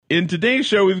In today's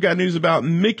show, we've got news about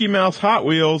Mickey Mouse Hot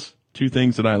Wheels, two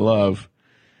things that I love.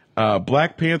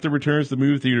 Black Panther returns to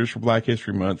movie theaters for Black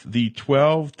History Month. The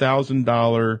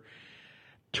 $12,000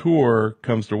 tour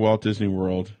comes to Walt Disney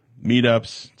World.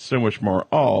 Meetups, so much more,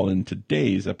 all in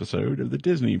today's episode of the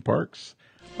Disney Parks,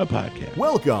 a podcast.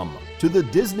 Welcome to the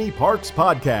Disney Parks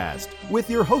Podcast with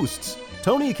your hosts,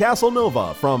 Tony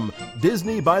Casanova from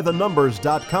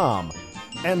DisneyByTheNumbers.com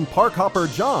and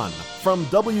Parkhopper John from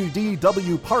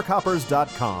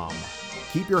WDWParkhoppers.com.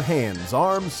 Keep your hands,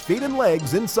 arms, feet, and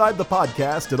legs inside the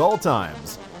podcast at all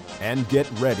times. And get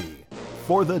ready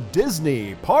for the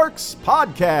Disney Parks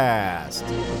Podcast.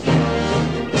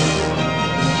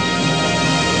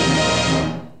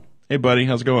 Hey, buddy.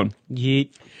 How's it going?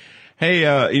 Yeet. Hey,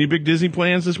 any big Disney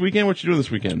plans this weekend? What you doing this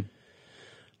weekend?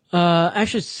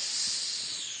 Actually,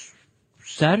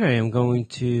 Saturday I'm going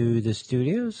to the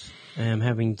studios. I'm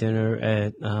having dinner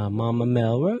at Mama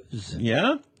Melrose.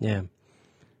 Yeah? Yeah.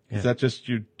 Is that just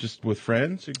with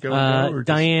friends? You go or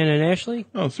Diane and Ashley.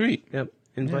 Oh, sweet. Yep.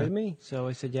 Invited me, so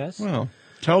I said yes. Well,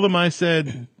 tell them I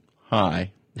said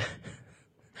hi.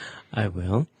 I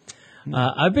will.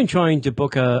 I've been trying to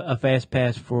book a fast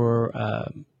pass for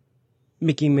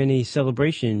Mickey Minnie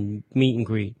Celebration meet and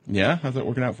greet. Yeah? How's that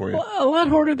working out for you? Well, a lot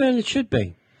harder than it should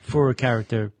be for a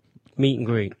character meet and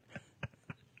greet.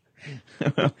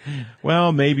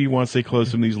 Well, maybe once they close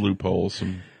some of these loopholes,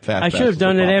 some fast I should have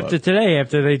done it after up. today,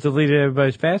 after they deleted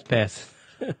everybody's fast pass.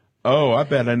 Oh, I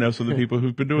bet I know some of the people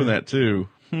who've been doing that too.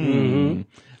 I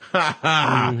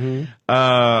don't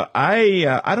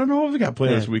know what we got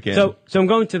planned this weekend. So I'm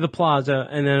going to the plaza,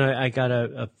 and then I got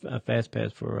a fast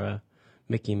pass for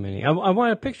Mickey and Minnie. I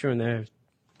want a picture in their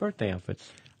birthday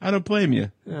outfits. I don't blame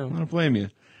you. No. I don't blame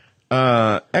you.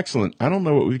 Excellent. I don't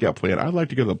know what we've got planned. I'd like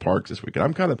to go to the parks this weekend.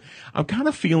 I'm kind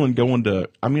of feeling going to,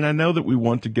 I mean, I know that we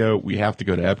have to go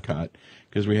to Epcot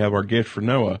because we have our gift for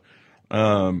Noah.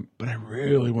 But I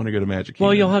really want to go to Magic Kingdom.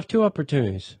 Well, you'll have two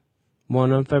opportunities.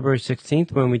 One on February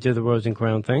 16th when we do the Rose and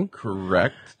Crown thing.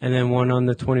 Correct. And then one on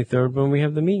the 23rd when we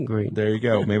have the meet and greet. There you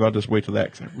go. Maybe I'll just wait till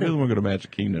that because I really want to go to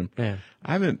Magic Kingdom. Yeah.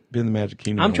 I haven't been to Magic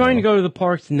Kingdom. I'm trying to go to the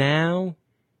parks now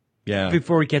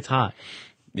before it gets hot.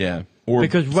 Yeah. Or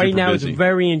because right now busy. it's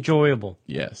very enjoyable.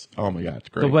 Yes. Oh, my God. It's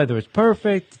great. The weather is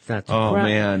perfect. It's not too crowded. Oh,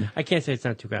 man. I can't say it's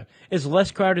not too crowded. It's less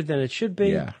crowded than it should be.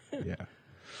 Yeah. All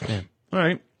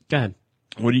right. Go ahead.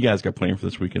 What do you guys got planned for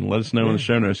this weekend? Let us know in the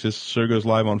show notes. This show goes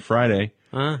live on Friday.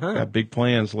 Got big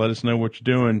plans. Let us know what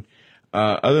you're doing.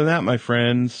 Other than that, my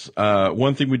friends,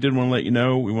 one thing we did want to let you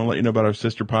know, we want to let you know about our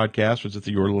sister podcast, which is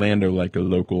the Orlando Like a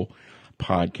Local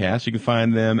podcast. You can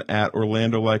find them at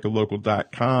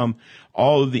orlandolikealocal.com.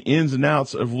 All of the ins and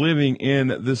outs of living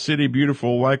in the city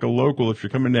beautiful like a local if you're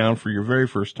coming down for your very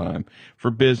first time for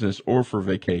business or for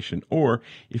vacation, or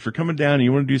if you're coming down and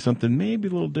you want to do something maybe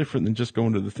a little different than just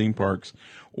going to the theme parks,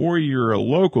 or you're a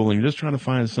local and you're just trying to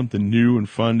find something new and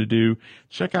fun to do,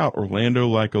 check out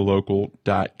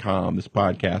orlandolikealocal.com. This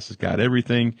podcast has got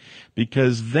everything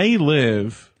because they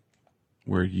live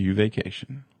where you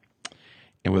vacation.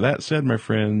 And with that said, my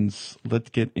friends,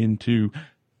 let's get into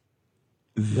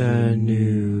the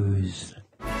news.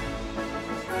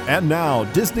 And now,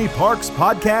 Disney Parks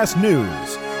Podcast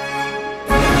News.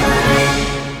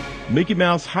 Mickey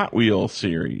Mouse Hot Wheels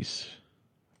series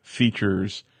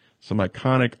features some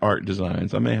iconic art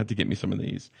designs. I may have to get me some of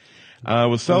these.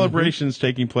 With celebrations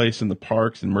taking place in the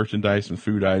parks and merchandise and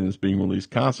food items being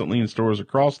released constantly in stores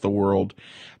across the world,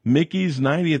 Mickey's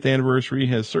 90th anniversary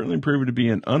has certainly proven to be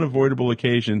an unavoidable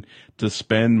occasion to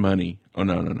spend money. Oh,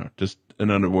 no. Just an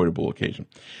unavoidable occasion.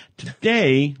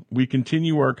 Today, we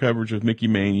continue our coverage of Mickey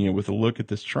Mania with a look at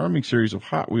this charming series of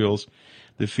Hot Wheels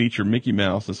that feature Mickey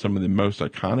Mouse and some of the most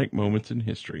iconic moments in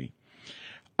history.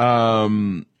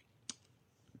 Cars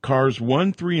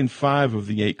 1, 3, and 5 of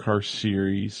the 8-car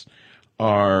series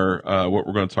are what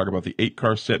we're going to talk about. The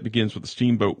 8-car set begins with the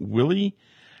Steamboat Willie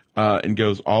and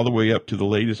goes all the way up to the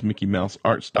latest Mickey Mouse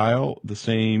art style, the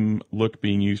same look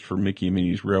being used for Mickey and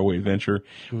Minnie's Railway Adventure.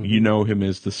 Mm-hmm. You know him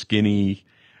as the skinny,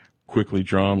 quickly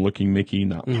drawn-looking Mickey,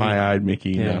 not pie-eyed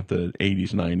Mickey, not the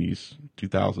 80s, 90s,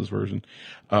 2000s version.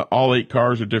 All 8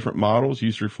 cars are different models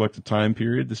used to reflect the time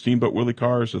period. The Steamboat Willie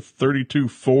car is a 32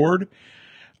 Ford.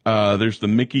 There's the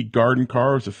Mickey Garden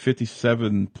car. It's a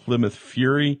 57 Plymouth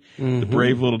Fury. Mm-hmm. The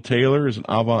Brave Little Tailor is an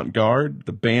Avant-Garde.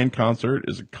 The band concert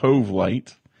is a Cove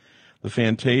Light. The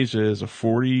Fantasia is a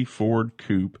 40 Ford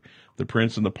Coupe. The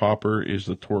Prince and the Pauper is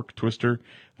the Torque Twister.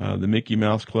 The Mickey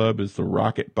Mouse Club is the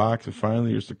Rocket Box. And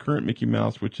finally, there's the current Mickey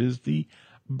Mouse, which is the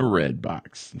Bread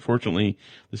Box. Unfortunately,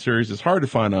 the series is hard to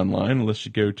find online unless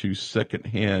you go to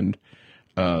secondhand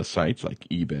sites like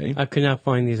eBay. I could not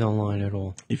find these online at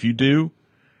all. If you do,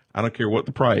 I don't care what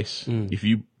the price. If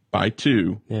you buy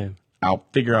 2, Yeah. I'll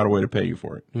figure out a way to pay you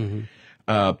for it.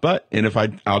 I'll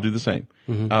do the same.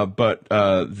 But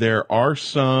there are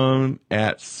some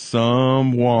at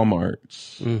some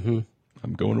Walmarts.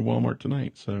 I'm going to Walmart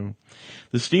tonight. So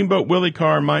the Steamboat Willie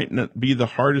car might not be the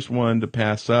hardest one to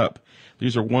pass up.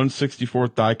 These are 1/64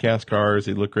 diecast cars.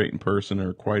 They look great in person.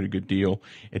 They're quite a good deal.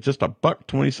 It's just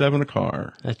 $127 a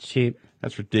car. That's cheap.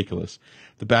 That's ridiculous.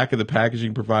 The back of the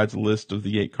packaging provides a list of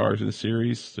the 8 cars in the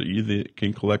series, so you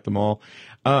can collect them all.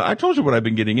 I told you what I've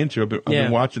been getting into. I've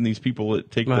been watching these people that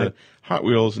take the Hot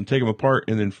Wheels and take them apart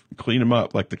and then clean them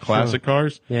up, like the classic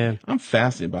cars. Yeah. I'm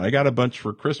fascinated by it. I got a bunch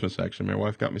for Christmas, actually. My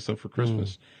wife got me some for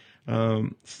Christmas.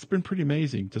 It's been pretty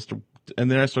amazing. And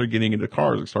then I started getting into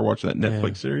cars. I started watching that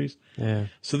Netflix series. Yeah.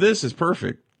 So this is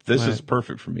perfect. This is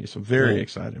perfect for me. So I'm very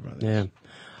excited about this. Yeah.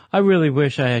 I really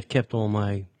wish I had kept all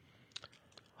my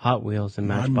Hot Wheels and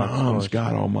Matchbox My mom's cars.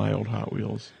 got all my old Hot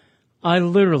Wheels. I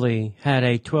literally had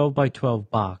a 12 by 12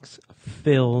 box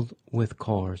filled with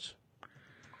cars.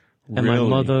 And my Really?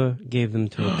 mother gave them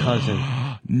to a cousin.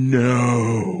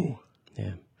 No.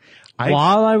 Yeah.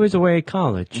 While I was away at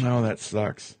college. No, that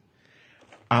sucks.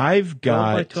 I've 12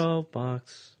 by got 12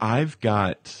 box. I've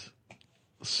got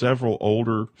several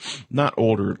older, not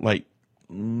older, like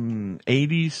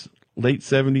 80s, late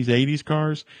 70s, 80s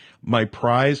cars. My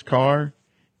prized car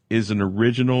is an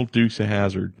original Dukes of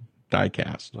Hazzard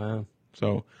diecast. Wow.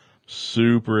 So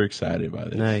super excited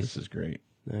about this. Nice. This is great.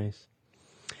 Nice.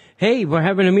 Hey, we're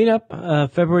having a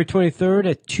meetup February 23rd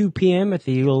at 2 p.m. at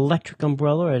the Electric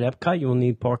Umbrella at Epcot. You will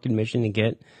need park admission to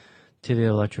get to the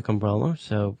Electric Umbrella,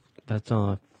 so that's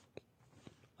a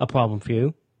problem for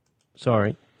you.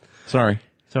 Sorry. It's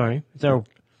our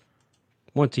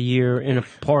once a year in a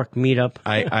park meetup.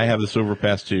 I have the Silver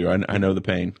Pass too. I know the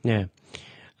pain. Yeah.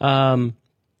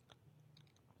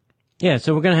 Yeah,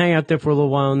 so we're going to hang out there for a little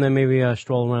while and then maybe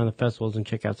stroll around the festivals and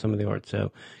check out some of the art.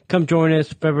 So come join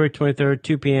us February 23rd,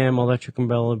 2 p.m., Electric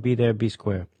Umbrella. Be there, be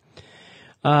square.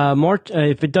 March,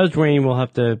 if it does rain, we'll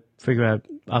have to figure out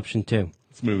option 2.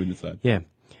 It's moving aside. Yeah.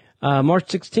 March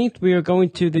 16th, we are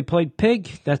going to the Played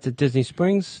Pig. That's at Disney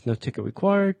Springs. No ticket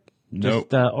required.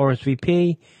 Nope. Just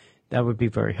RSVP. That would be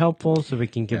very helpful so we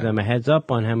can give them a heads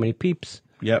up on how many peeps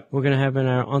Yep. we're going to have in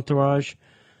our entourage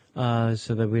so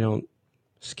that we don't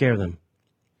scare them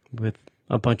with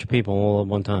a bunch of people all at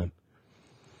one time.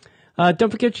 Don't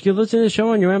forget, you can listen to the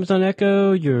show on your Amazon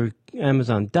Echo, your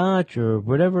Amazon Dot, your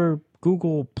whatever,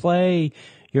 Google Play,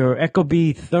 your Echo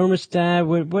Bee thermostat,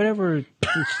 whatever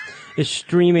is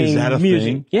streaming Is that a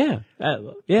music. thing? Yeah.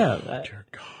 Dear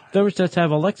God. Thermostats have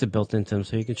Alexa built into them,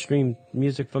 so you can stream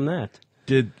music from that.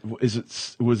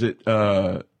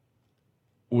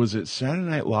 Was it Saturday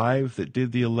Night Live that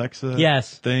did the Alexa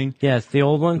thing? Yes, the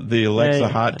old one. The Alexa Yeah.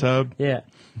 hot tub? Yeah.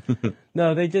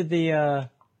 No, they did the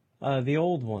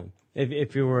old one.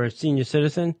 If you were a senior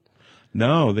citizen.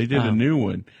 No, they did a new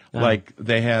one. Like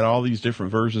they had all these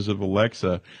different versions of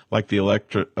Alexa, like the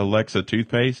Alexa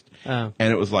toothpaste. Oh.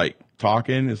 And it was like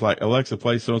talking. It's like, Alexa,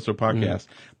 play so-and-so podcast.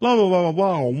 Blah, blah, blah,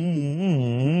 blah, blah.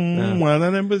 And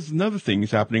then there was another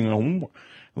things happening.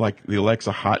 Like the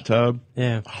Alexa hot tub.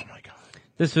 Yeah. Oh my God.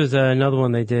 This was another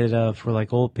one they did for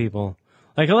like old people.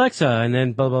 Like Alexa, and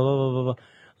then blah, blah, blah, blah, blah,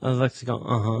 blah. Alexa go,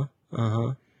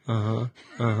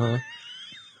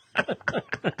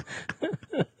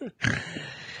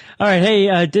 All right,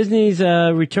 hey, Disney's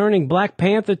returning Black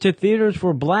Panther to theaters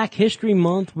for Black History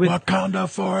Month with Wakanda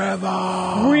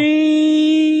forever.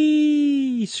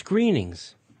 free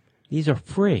screenings. These are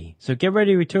free. So get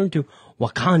ready to return to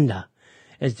Wakanda.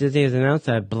 As Disney has announced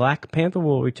that Black Panther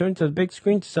will return to the big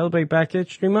screen to celebrate Black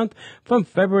History Month from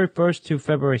February 1st to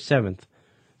February 7th.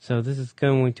 So this is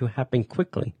going to happen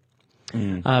quickly.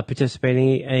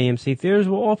 Participating AMC theaters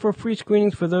will offer free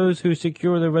screenings for those who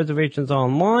secure their reservations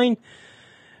online.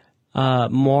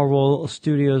 Marvel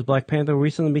Studios' Black Panther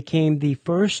recently became the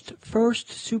first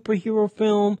superhero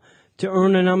film to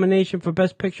earn a nomination for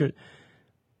Best Picture.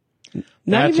 Not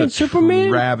That's even a Superman?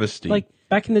 travesty. Like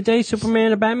back in the day,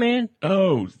 Superman or Batman?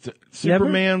 Oh,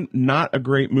 Superman, not a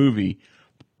great movie.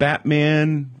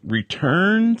 Batman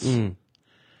Returns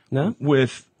No?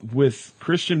 with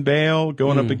Christian Bale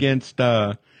going up against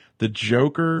the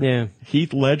Joker. Yeah.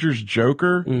 Heath Ledger's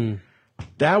Joker.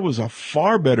 That was a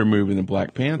far better movie than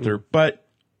Black Panther, but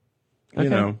you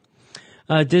know.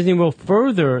 Disney will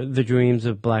further the dreams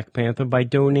of Black Panther by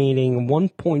donating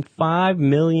 $1.5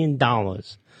 million.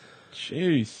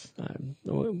 Jeez.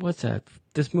 What's that?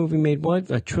 This movie made what?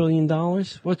 $1 trillion?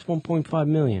 What's 1.5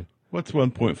 million? What's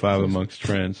 1.5 amongst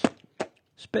trends?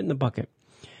 Spit in the bucket.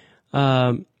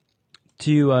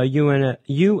 to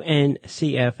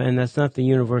UNCF, and that's not the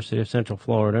University of Central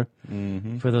Florida,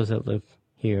 for those that live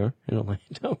here in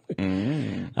Orlando.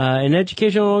 An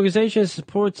educational organization that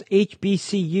supports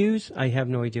HBCUs, I have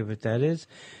no idea what that is,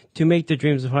 to make the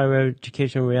dreams of higher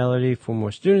education a reality for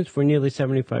more students. For nearly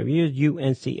 75 years,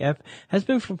 UNCF has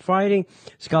been providing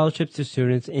scholarships to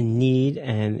students in need,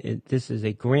 and this is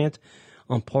a grant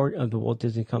on part of the Walt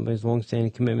Disney Company's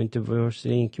longstanding commitment to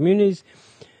diversity in communities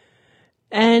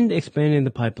and expanding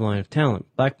the pipeline of talent.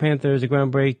 Black Panther is a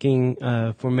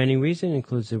groundbreaking for many reasons,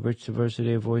 includes the rich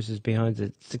diversity of voices behind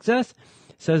its success,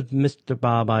 says Mr.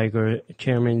 Bob Iger,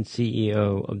 Chairman and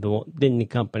CEO of the Walt Disney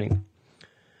Company.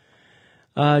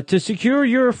 To secure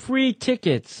your free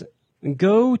tickets,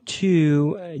 go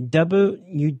to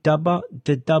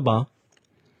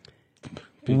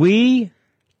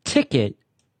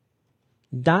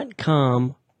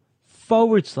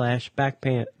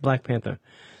weticket.com/Black Panther.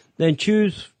 Then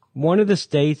choose one of the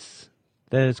states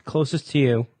that is closest to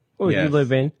you or you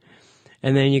live in,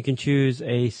 and then you can choose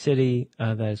a city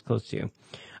that is close to you.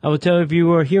 I will tell you, if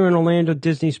you are here in Orlando,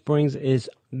 Disney Springs is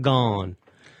gone.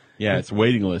 Yeah, it's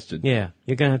waiting listed. Yeah,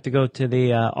 you're going to have to go to the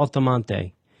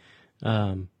Altamonte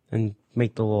and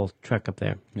make the little trek up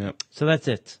there. Yep. So that's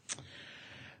it.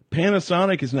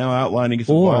 Panasonic is now outlining its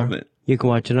Or involvement. you can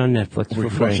watch it on Netflix We for can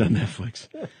free. watch it on Netflix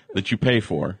that you pay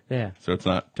for. Yeah. So it's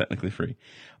not technically free.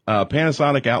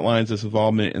 Panasonic outlines its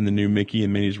involvement in the new Mickey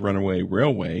and Minnie's Runaway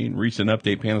Railway. In recent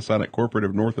update, Panasonic Corporate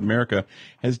of North America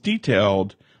has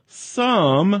detailed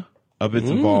some of its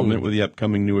involvement with the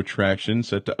upcoming new attraction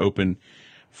set to open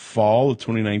fall of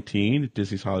 2019 at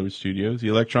Disney's Hollywood Studios. The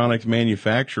electronics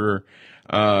manufacturer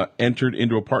entered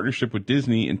into a partnership with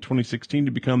Disney in 2016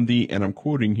 to become the, and I'm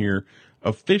quoting here,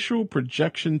 official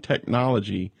projection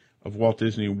technology of Walt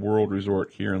Disney World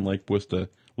Resort here in Lake Buena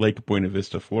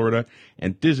Vista, Florida,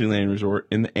 and Disneyland Resort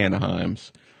in the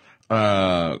Anaheims.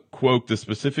 Quote, the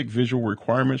specific visual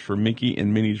requirements for Mickey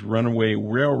and Minnie's Runaway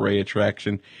Railway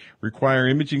attraction require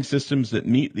imaging systems that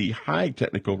meet the high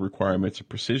technical requirements of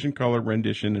precision color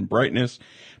rendition and brightness.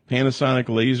 Panasonic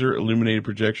laser illuminated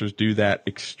projectors do that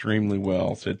extremely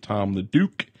well, said Tom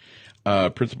LeDuc,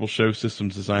 principal show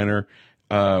systems designer,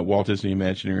 Walt Disney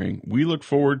Imagineering. We look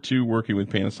forward to working with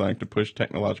Panasonic to push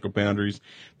technological boundaries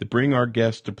that bring our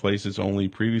guests to places only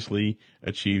previously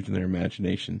achieved in their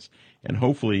imaginations. And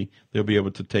hopefully they'll be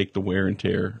able to take the wear and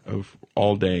tear of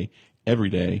all day, every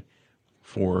day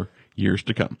for years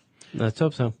to come. Let's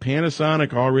hope so.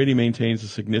 Panasonic already maintains a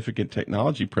significant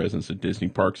technology presence at Disney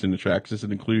parks and attractions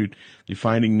that include the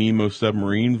Finding Nemo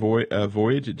submarine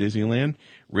voyage at Disneyland,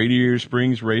 Radiator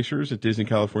Springs Racers at Disney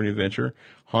California Adventure,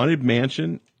 Haunted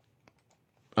Mansion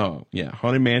and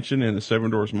the Seven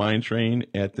Dwarfs Mine Train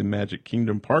at the Magic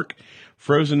Kingdom Park,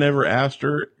 Frozen Ever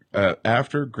After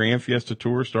Grand Fiesta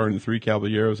Tour starring the Three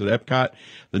Caballeros at Epcot,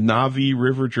 the Na'vi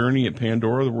River Journey at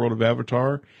Pandora, the World of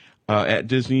Avatar, at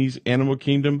Disney's Animal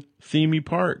Kingdom Themey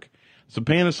Park. So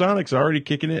Panasonic's already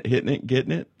kicking it, hitting it,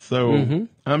 getting it. So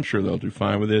I'm sure they'll do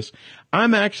fine with this.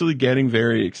 I'm actually getting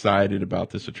very excited about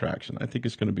this attraction. I think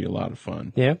it's going to be a lot of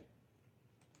fun. Yeah.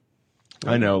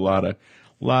 I know a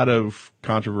lot of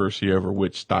controversy over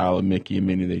which style of Mickey and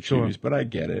Minnie they choose, but I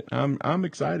get it. I'm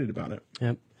excited about it.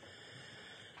 Yep.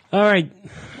 All right.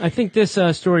 I think this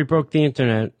story broke the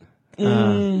internet.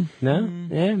 No?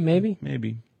 Yeah, maybe?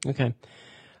 Maybe. Okay.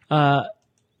 A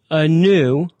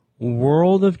new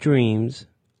World of Dreams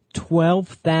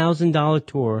 $12,000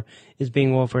 tour is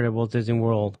being offered at Walt Disney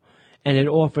World, and it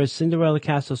offers Cinderella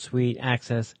Castle Suite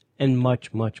access and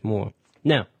much, much more.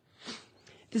 Now,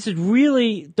 this is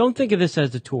really, don't think of this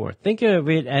as a tour. Think of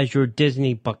it as your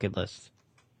Disney bucket list.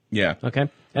 Yeah. Okay?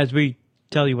 As we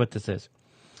tell you what this is.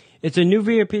 It's a new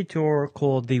VIP tour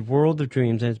called the World of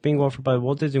Dreams, and it's being offered by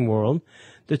Walt Disney World.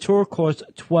 The tour costs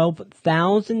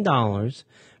 $12,000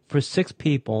 for 6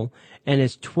 people, and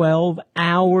it's 12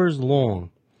 hours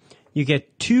long. You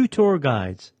get 2 tour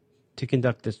guides to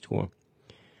conduct this tour.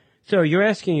 So you're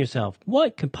asking yourself,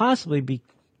 what could possibly be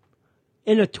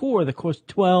in a tour that costs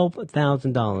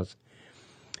 $12,000?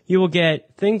 You will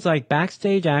get things like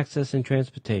backstage access and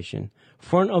transportation,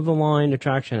 front-of-the-line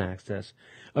attraction access,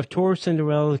 a tour of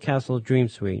Cinderella Castle Dream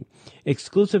Suite,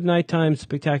 exclusive nighttime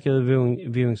spectacular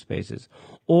viewing spaces,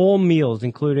 all meals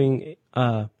including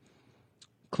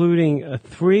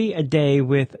 3 a day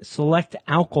with select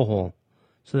alcohol.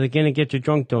 So they're going to get you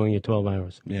drunk during your 12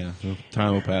 hours. Yeah,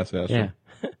 time will pass faster. Yeah.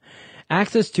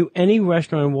 Access to any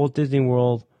restaurant in Walt Disney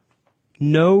World,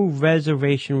 no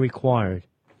reservation required,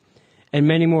 and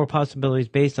many more possibilities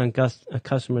based on a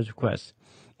customer's requests.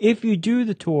 If you do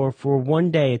the tour for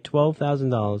one day at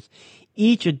 $12,000,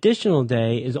 each additional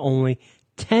day is only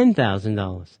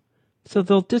 $10,000. so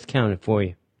they'll discount it for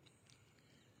you.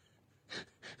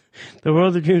 The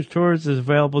World of Dreams Tours is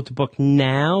available to book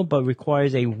now, but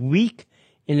requires a week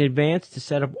in advance to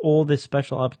set up all the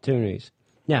special opportunities.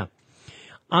 Now,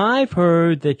 I've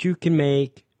heard that you can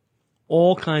make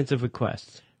all kinds of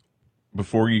requests.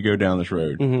 Before you go down this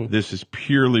road, this is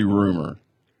purely rumor.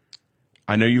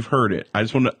 I know you've heard it. I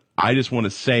just want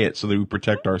to say it so that we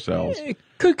protect ourselves. It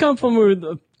could come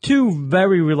from two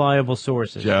very reliable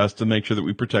sources. Just to make sure that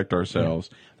we protect ourselves.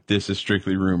 This is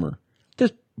strictly rumor.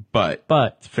 But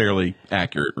it's fairly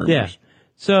accurate rumors. Yeah.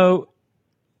 So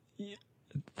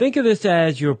think of this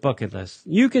as your bucket list.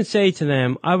 You can say to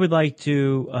them, I would like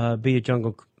to be a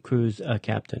Jungle Cruise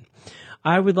captain.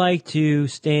 I would like to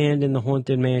stand in the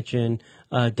Haunted Mansion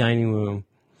dining room.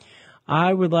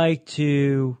 I would like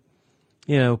to,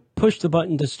 push the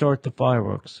button to start the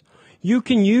fireworks. You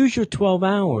can use your 12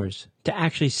 hours to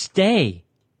actually stay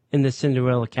in the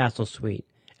Cinderella Castle suite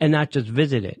and not just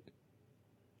visit it.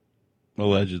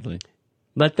 Allegedly.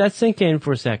 Let that sink in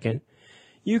for a second.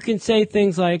 You can say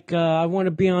things like, I want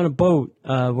to be on a boat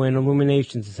when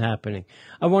Illuminations is happening.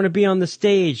 I want to be on the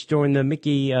stage during the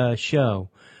Mickey show.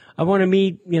 I want to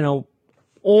meet,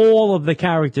 all of the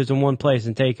characters in one place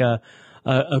and take a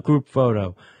group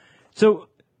photo. So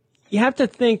you have to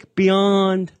think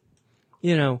beyond,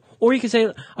 or you can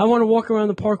say, I want to walk around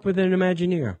the park with an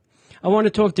Imagineer. I want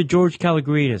to talk to George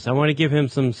Calagridis. I want to give him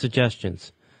some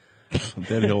suggestions.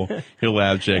 Then he'll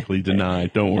abjectly deny.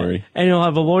 Don't worry. And he'll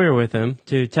have a lawyer with him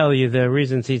to tell you the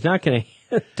reasons he's not going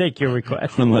to take your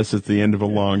request. Unless it's the end of a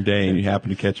long day and you happen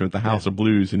to catch him at the House of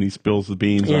Blues and he spills the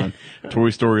beans on Toy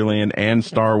Story Land and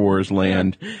Star Wars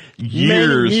Land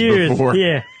years before.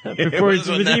 Yeah, before it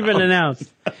was even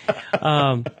announced.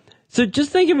 So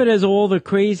just think of it as all the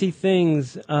crazy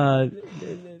things that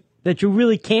you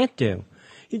really can't do.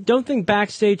 Don't think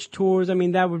backstage tours. I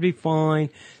mean, that would be fine.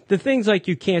 The things like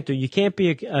you can't do. You can't be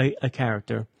a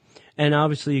character. And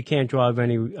obviously you can't drive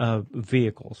any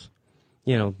vehicles.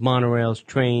 Monorails,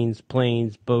 trains,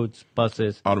 planes, boats,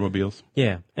 buses. Automobiles.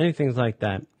 Yeah, anything like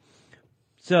that.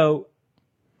 So,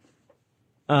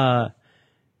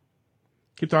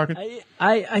 keep talking.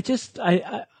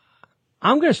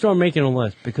 I'm going to start making a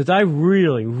list because I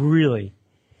really,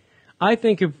 I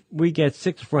think if we get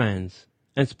 6 friends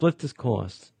and split this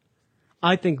cost,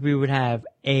 I think we would have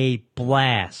a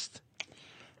blast.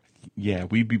 Yeah,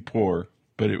 we'd be poor,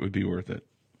 but it would be worth it.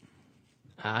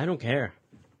 I don't care.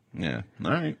 Yeah.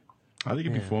 All right. I think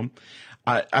it'd be fun.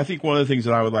 I think one of the things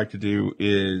that I would like to do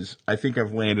is, I think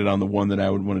I've landed on the one that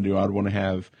I would want to do. I'd want to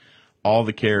have all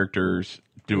the characters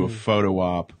do a photo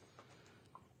op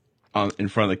in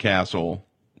front of the castle.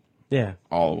 Yeah.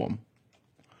 All of them.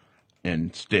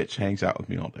 And Stitch hangs out with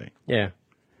me all day. Yeah.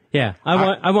 Yeah.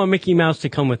 I want Mickey Mouse to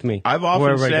come with me. I've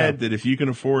often said that if you can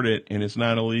afford it and it's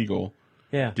not illegal,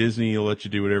 yeah, Disney will let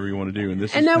you do whatever you want to do.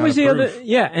 And that was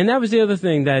the other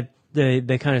thing that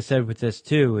they kind of said with this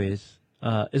too is,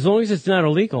 as long as it's not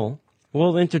illegal,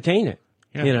 we'll entertain it.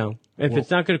 Yeah. If it's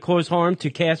not going to cause harm to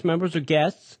cast members or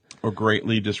guests. Or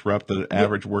greatly disrupt the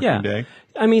average working day.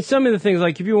 I mean, some of the things,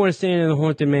 like if you want to stand in the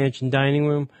Haunted Mansion dining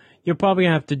room, you're probably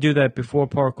going to have to do that before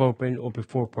park open or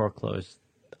before park closed.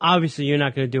 Obviously, you're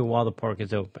not going to do it while the park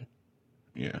is open.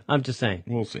 Yeah. I'm just saying.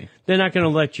 We'll see. They're not going to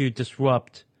let you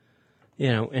disrupt,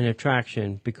 an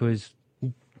attraction because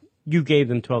you gave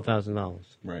them $12,000.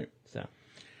 Right. So.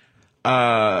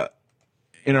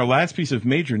 In our last piece of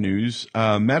major news,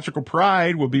 Magical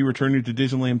Pride will be returning to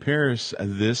Disneyland Paris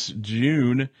this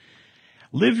June.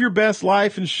 Live your best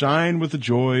life and shine with the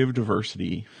joy of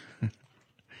diversity.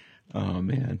 Oh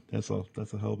man, that's a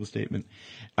hell of a statement.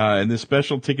 And this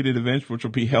special ticketed event, which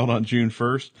will be held on June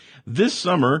 1st this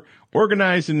summer,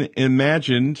 organized and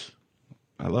imagined,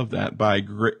 I love that, by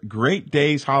Great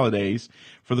Days Holidays.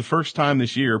 For the first time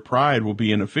this year, Pride will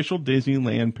be an official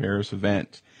Disneyland Paris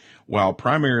event. While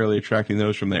primarily attracting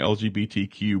those from the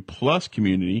LGBTQ plus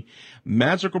community,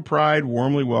 Magical Pride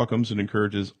warmly welcomes and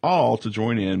encourages all to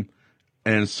join in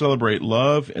and celebrate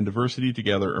love and diversity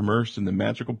together, immersed in the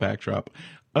magical backdrop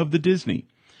of the Disney.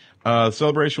 The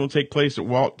celebration will take place at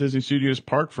Walt Disney Studios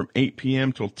Park from 8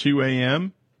 p.m. till 2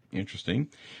 a.m. Interesting.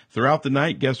 Throughout the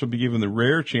night, guests will be given the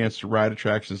rare chance to ride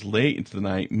attractions late into the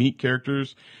night, meet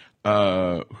characters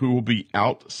who will be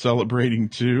out celebrating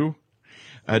too.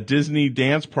 A Disney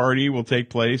dance party will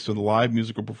take place with live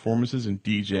musical performances and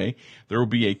DJ. There will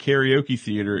be a karaoke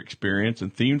theater experience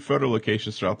and themed photo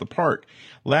locations throughout the park.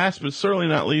 Last but certainly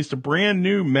not least, a brand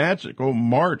new magical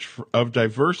March of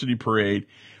Diversity Parade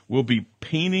will be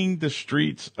painting the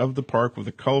streets of the park with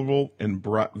a colorful and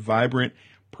vibrant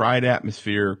Pride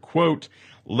atmosphere. Quote,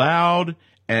 loud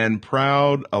and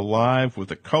proud alive with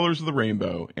the colors of the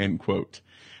rainbow, end quote.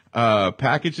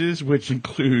 Packages, which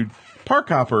include park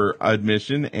hopper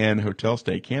admission and hotel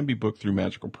stay, can be booked through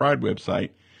Magical Pride website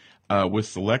with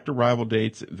select arrival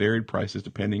dates at varied prices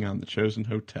depending on the chosen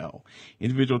hotel.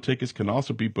 Individual tickets can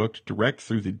also be booked direct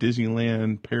through the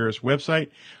Disneyland Paris website.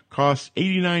 Costs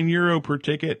 €89 per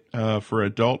ticket for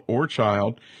adult or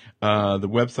child. The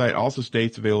website also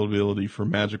states availability for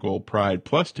Magical Pride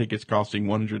Plus tickets costing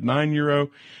 €109,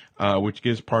 which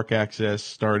gives park access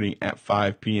starting at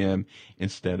 5 p.m.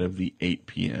 instead of the 8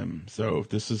 p.m. So if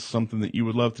this is something that you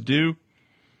would love to do,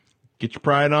 get your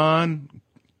Pride on,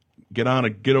 get on a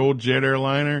good old jet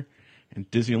airliner, and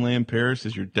Disneyland Paris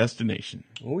is your destination.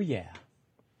 Oh, yeah.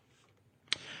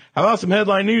 How about some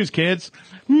headline news, kids?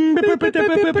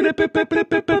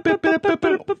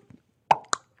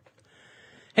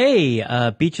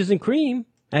 Hey, Beaches and Cream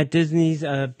at Disney's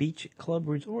Beach Club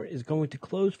Resort is going to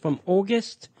close from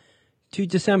August to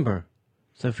December.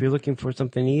 So if you're looking for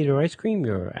something to eat or ice cream,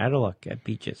 you're out of luck at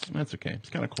Beaches. That's okay. It's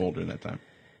kind of cold during that time.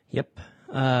 Yep.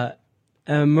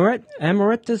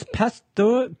 Amaretta's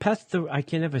Pastor. I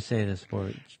can never say this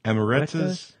word.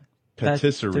 Amaretta's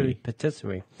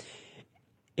Patisserie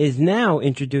is now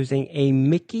introducing a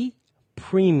Mickey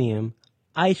Premium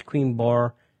ice cream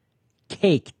bar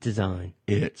cake design.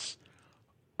 It's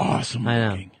awesome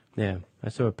looking. Yeah, I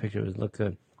saw a picture. It looked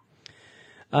good.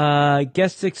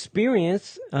 Guest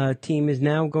experience team is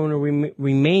now going to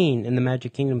remain in the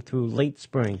Magic Kingdom through late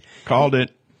spring. Called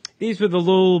it. These were the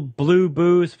little blue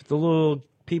booths, the little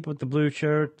people with the blue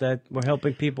shirt that were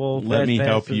helping people. Let me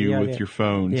help you with your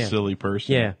phone, silly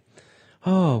person. Yeah.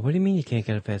 Oh, what do you mean you can't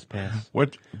get a fast pass?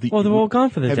 What? Well, they're all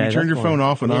gone for the day. Have you turned your That's phone why.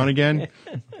 off and on again?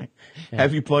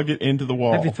 Have you plugged it into the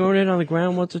wall? Have you thrown it on the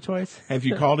ground once or twice? Have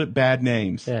you called it bad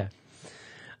names? Yeah.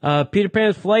 Peter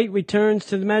Pan's flight returns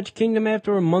to the Magic Kingdom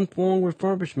after a month-long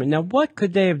refurbishment. Now, what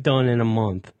could they have done in a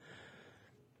month?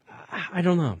 I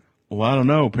don't know. Well, I don't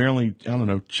know. Apparently, I don't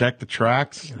know. Check the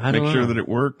tracks, make sure that it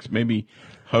works. Maybe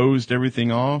hosed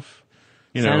everything off.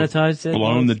 Sanitized it.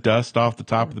 Blown the dust off the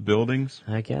top of the buildings.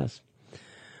 I guess.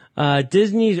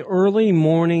 Disney's early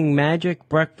morning magic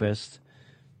breakfast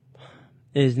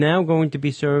is now going to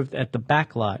be served at the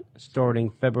back lot starting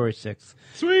February 6th.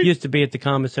 Sweet. Used to be at the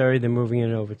commissary. They're moving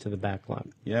it over to the back lot.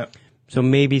 Yep. So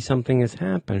maybe something is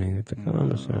happening at the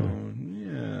commissary.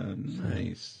 Yeah,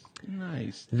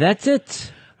 nice. That's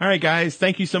it. All right, guys,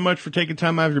 thank you so much for taking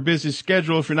time out of your busy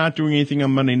schedule. If you're not doing anything on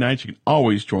Monday nights, you can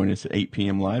always join us at 8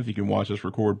 p.m. live. You can watch us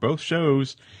record both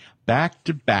shows back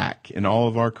to back in all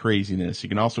of our craziness. You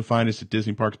can also find us at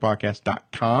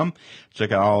DisneyParksPodcast.com.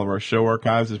 Check out all of our show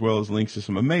archives as well as links to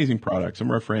some amazing products. Some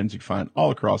of our friends you can find all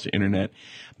across the internet.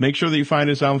 Make sure that you find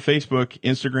us on Facebook,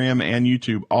 Instagram, and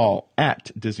YouTube, all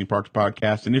at Disney Parks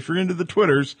Podcast. And if you're into the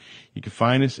Twitters, you can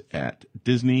find us at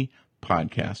Disney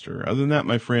Podcaster. Other than that,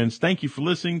 my friends, thank you for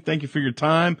listening. Thank you for your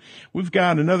time. We've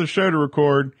got another show to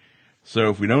record.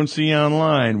 So if we don't see you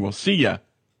online, we'll see you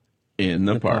in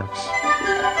the parks.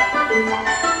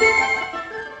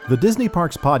 The Disney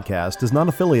Parks Podcast is not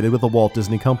affiliated with the Walt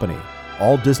Disney Company.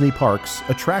 All Disney parks,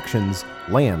 attractions,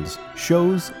 lands,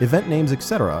 shows, event names,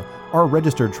 etc. are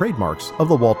registered trademarks of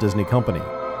the Walt Disney Company.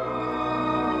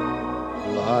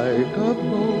 Like a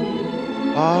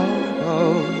boat out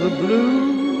of the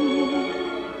blue,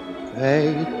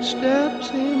 fate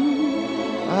steps in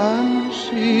and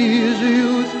sees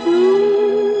you through.